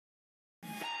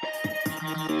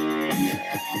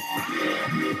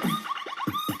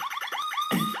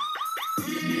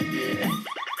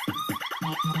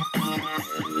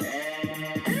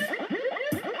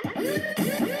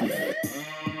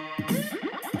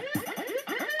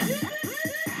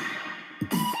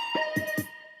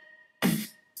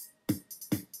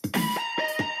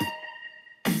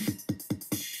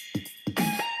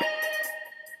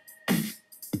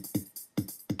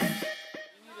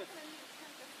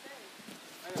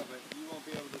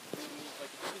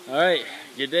Alright,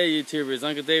 good day YouTubers,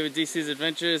 Uncle David DEECEE's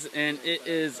Adventures, and it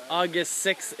is August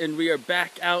 6th and we are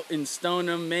back out in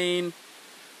Stoneham, Maine.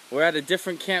 We're at a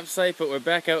different campsite, but we're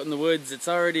back out in the woods. It's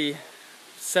already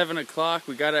 7 o'clock,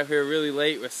 we got out here really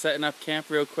late. We're setting up camp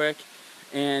real quick,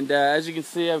 and as you can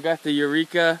see, I've got the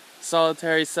Eureka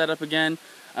solitary set up again.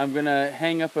 I'm gonna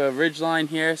hang up a ridge line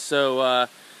here, so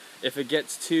if it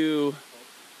gets to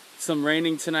some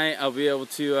raining tonight, I'll be able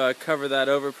to cover that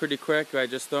over pretty quick by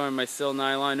just throwing my sil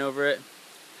nylon over it.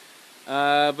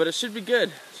 But it should be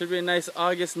good. Should be a nice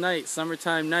August night,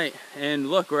 summertime night. And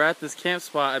look, we're at this camp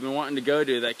spot I've been wanting to go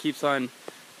to that keeps on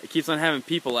having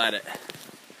people at it.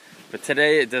 But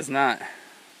today it does not.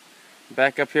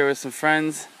 Back up here with some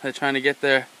friends. They're trying to get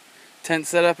their tent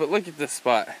set up, but look at this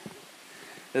spot.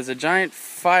 There's a giant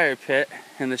fire pit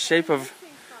in the shape of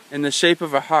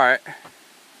a heart.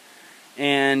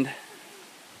 And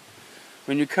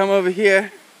when you come over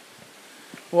here,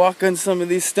 walk on some of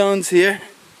these stones here,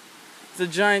 it's a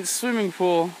giant swimming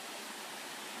pool,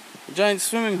 a giant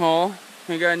swimming hole.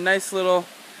 We got a nice little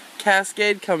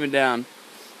cascade coming down.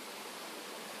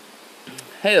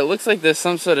 Hey, it looks like there's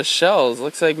some sort of shells.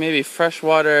 Looks like maybe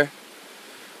freshwater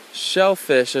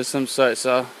shellfish of some sort,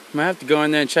 so I might have to go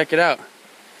in there and check it out.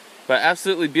 But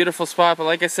absolutely beautiful spot, but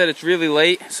like I said, it's really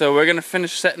late, so we're gonna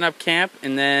finish setting up camp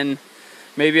and then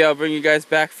maybe I'll bring you guys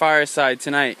back fireside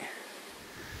tonight.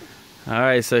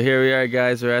 Alright, so here we are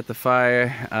guys, we're at the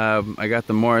fire. I got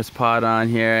the Morris pot on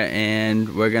here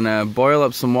and we're gonna boil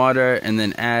up some water and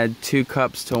then add 2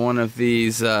 cups to one of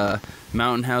these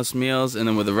Mountain House meals, and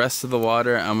then with the rest of the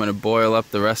water I'm gonna boil up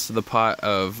the rest of the pot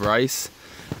of rice,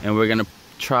 and we're gonna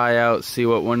try out, see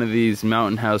what one of these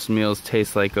Mountain House meals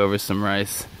tastes like over some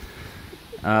rice.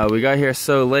 We got here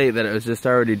so late that it was just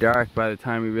already dark by the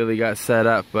time we really got set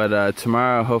up, but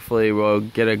tomorrow hopefully we'll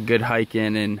get a good hike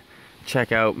in and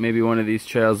check out maybe one of these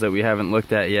trails that we haven't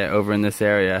looked at yet over in this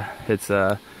area. It's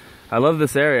I love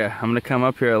this area. I'm gonna come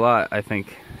up here a lot, I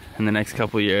think, in the next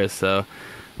couple years, so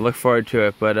look forward to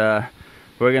it. But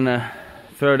we're gonna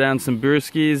throw down some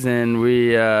brewskis and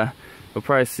we'll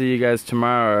probably see you guys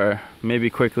tomorrow, or maybe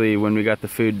quickly when we got the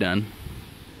food done.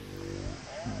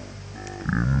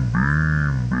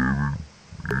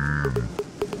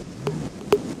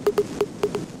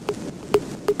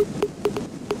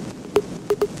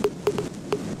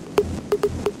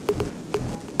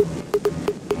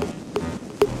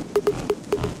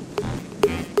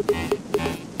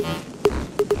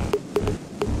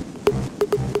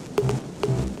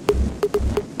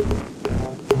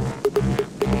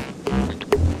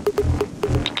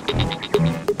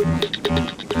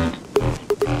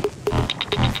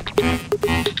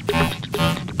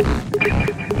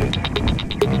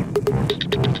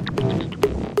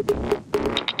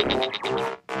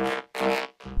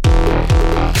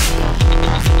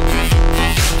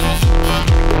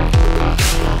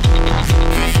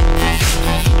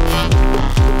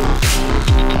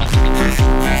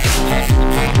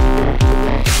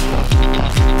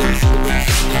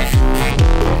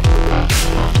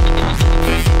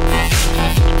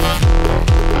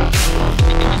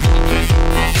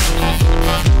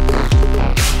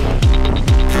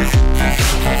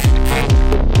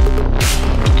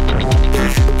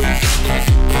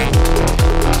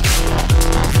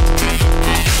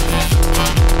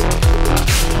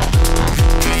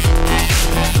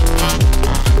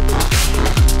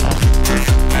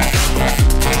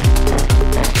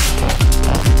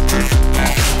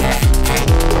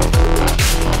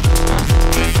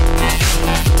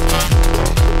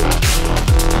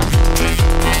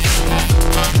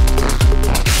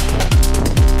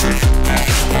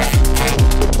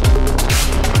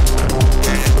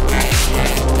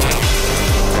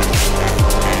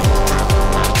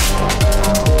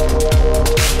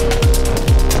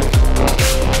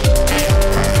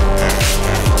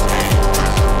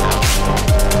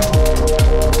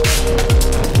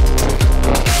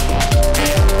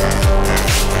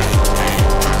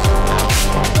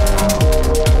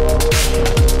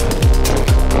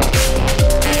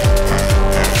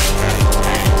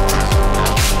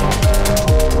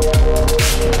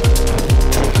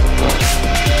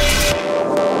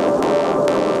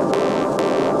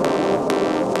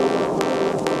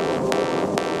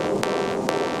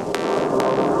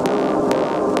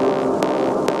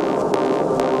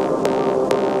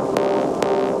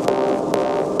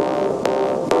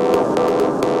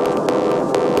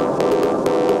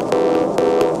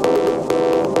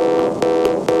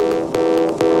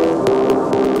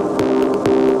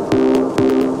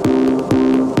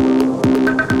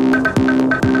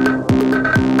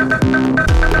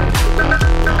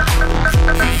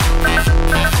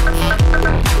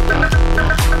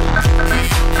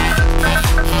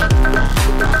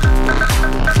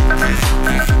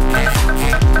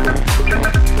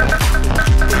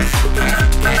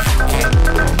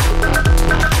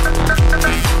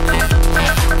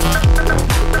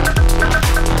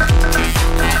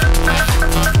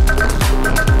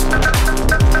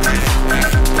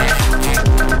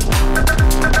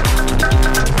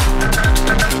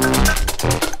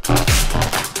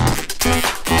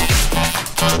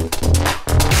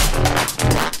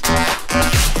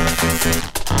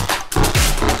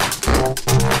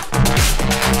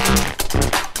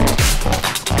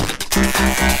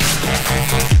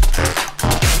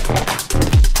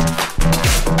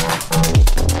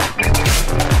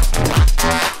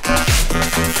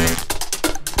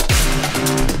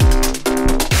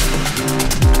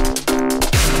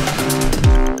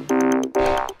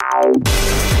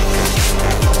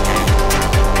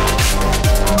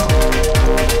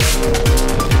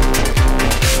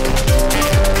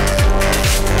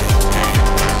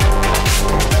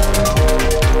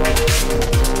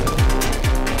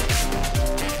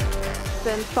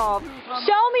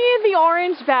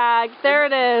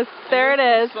 There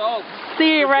it is. Salt.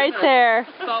 See right there.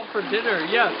 Salt for dinner,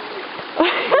 yes.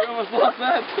 We almost lost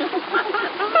that. We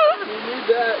need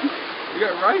that. We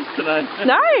got rice tonight.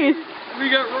 Nice. We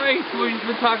got rice we've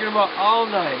been talking about all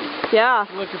night. Yeah.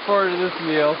 I'm looking forward to this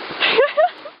meal.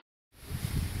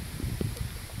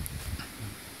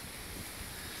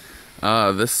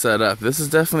 This setup. This is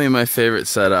definitely my favorite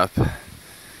setup.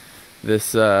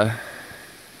 This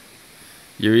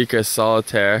Eureka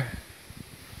Solitaire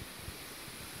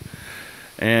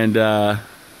and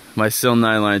my Sil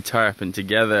Nylon tarp, and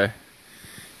together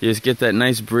you just get that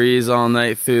nice breeze all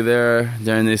night through there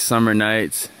during these summer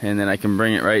nights, and then I can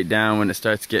bring it right down when it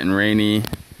starts getting rainy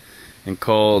and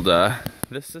cold.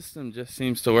 This system just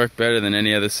seems to work better than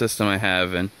any other system I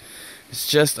have, and it's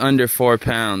just under 4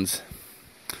 pounds.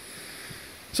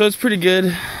 So it's pretty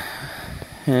good,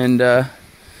 and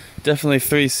definitely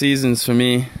 3 seasons for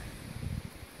me.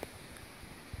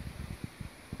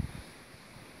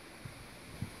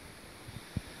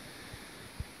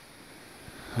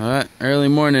 Alright, early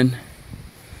morning.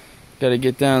 Gotta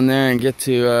get down there and get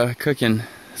to cooking.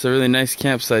 It's a really nice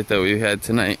campsite that we had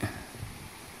tonight.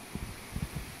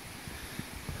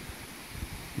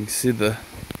 You can see the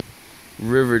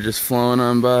river just flowing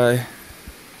on by.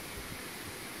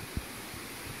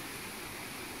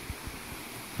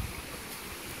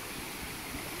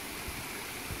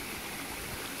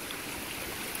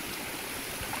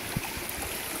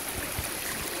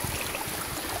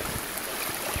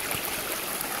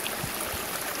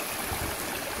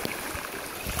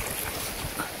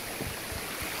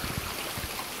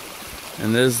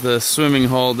 And there's the swimming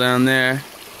hole down there.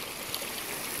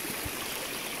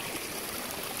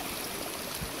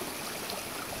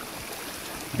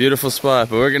 Beautiful spot,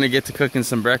 but we're gonna get to cooking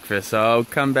some breakfast, so I'll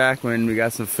come back when we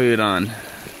got some food on.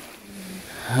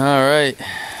 Alright,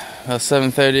 about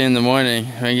 7:30 in the morning,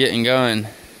 we're getting going.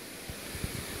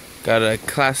 Got a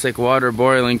classic water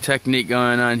boiling technique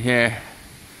going on here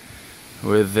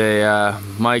with a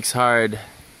Mike's Hard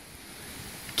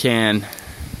can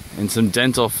and some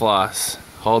dental floss,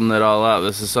 holding it all up.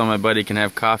 This is so my buddy can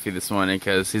have coffee this morning,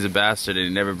 because he's a bastard and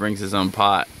he never brings his own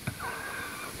pot.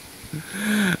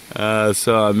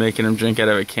 So I'm making him drink out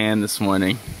of a can this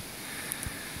morning.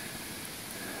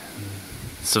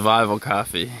 Survival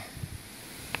coffee.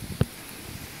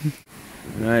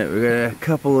 Alright, we got a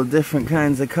couple of different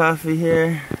kinds of coffee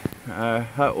here.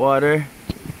 Hot water,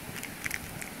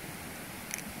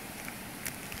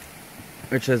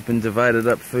 which has been divided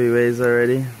up 3 ways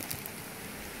already.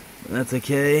 That's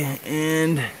okay.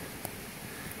 And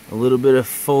a little bit of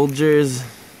Folgers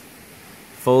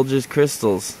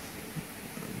crystals.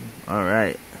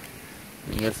 Alright.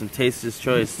 We got some Taster's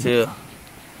Choice too.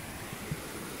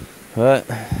 But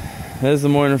there's the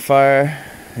morning fire,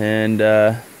 and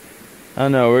I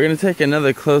don't know, we're gonna take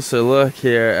another closer look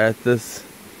here at this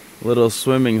little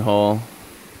swimming hole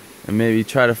and maybe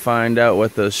try to find out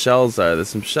what those shells are. There's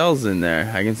some shells in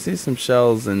there. I can see some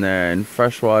shells in there, and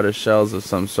freshwater shells of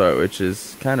some sort, which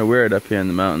is kind of weird up here in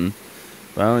the mountain.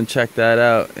 But I'm gonna check that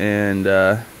out, and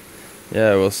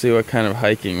yeah, we'll see what kind of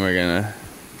hiking we're gonna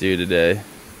do today.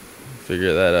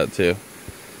 Figure that out too.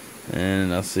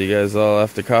 And I'll see you guys all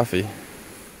after coffee.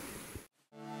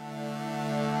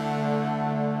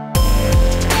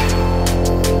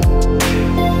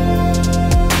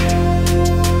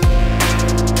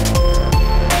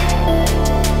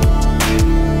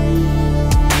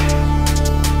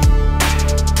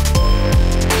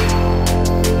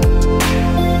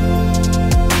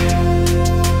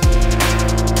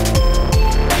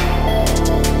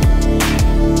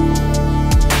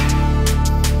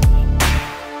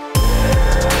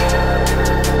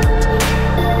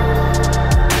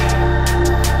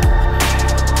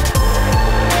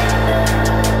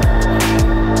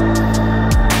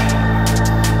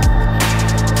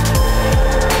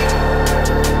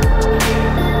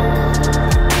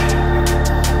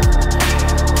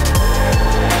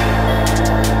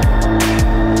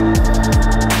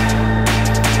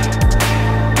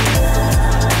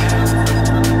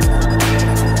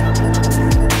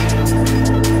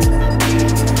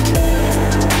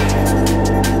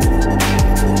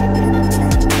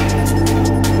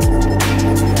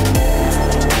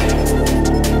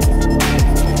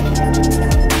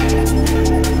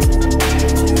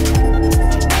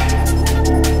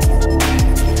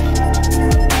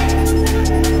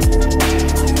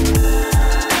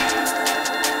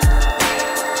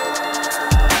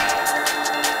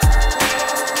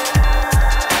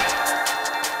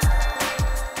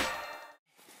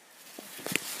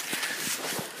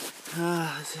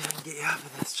 Let's see if I can get you off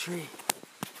of this tree.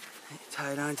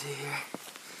 Tied onto here.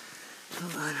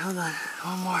 Hold on.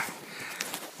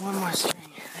 One more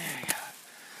string. There we go.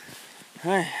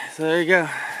 Alright, so there you go.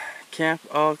 Camp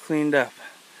all cleaned up.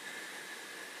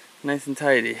 Nice and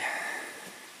tidy.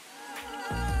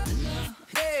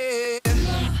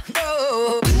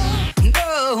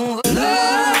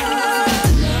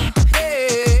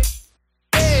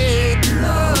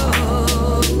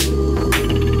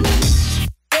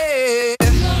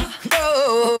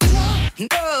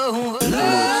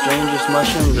 Strangest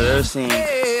mushrooms I've ever seen.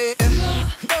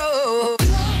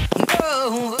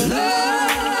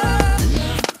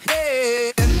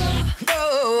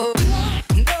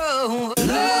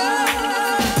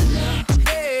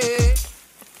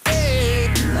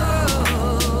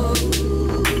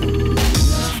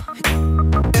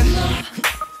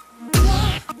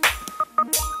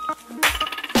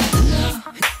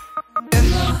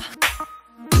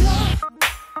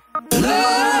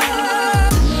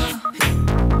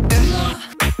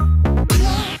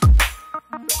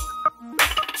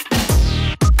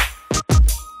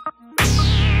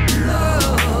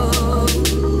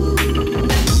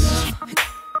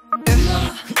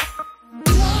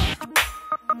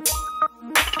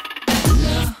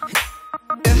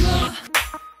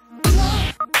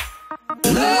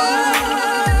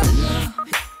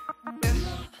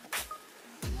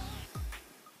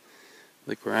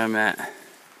 Look where I'm at.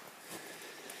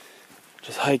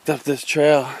 Just hiked up this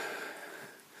trail.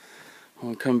 I'm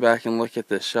gonna come back and look at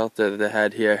this shelter that they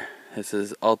had here. This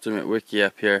is Ultimate Wiki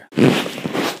up here.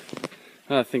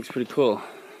 Oh, that thing's pretty cool.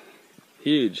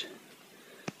 Huge.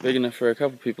 Big enough for a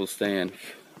couple people to stay in.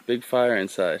 Big fire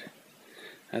inside.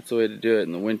 That's the way to do it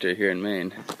in the winter here in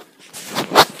Maine.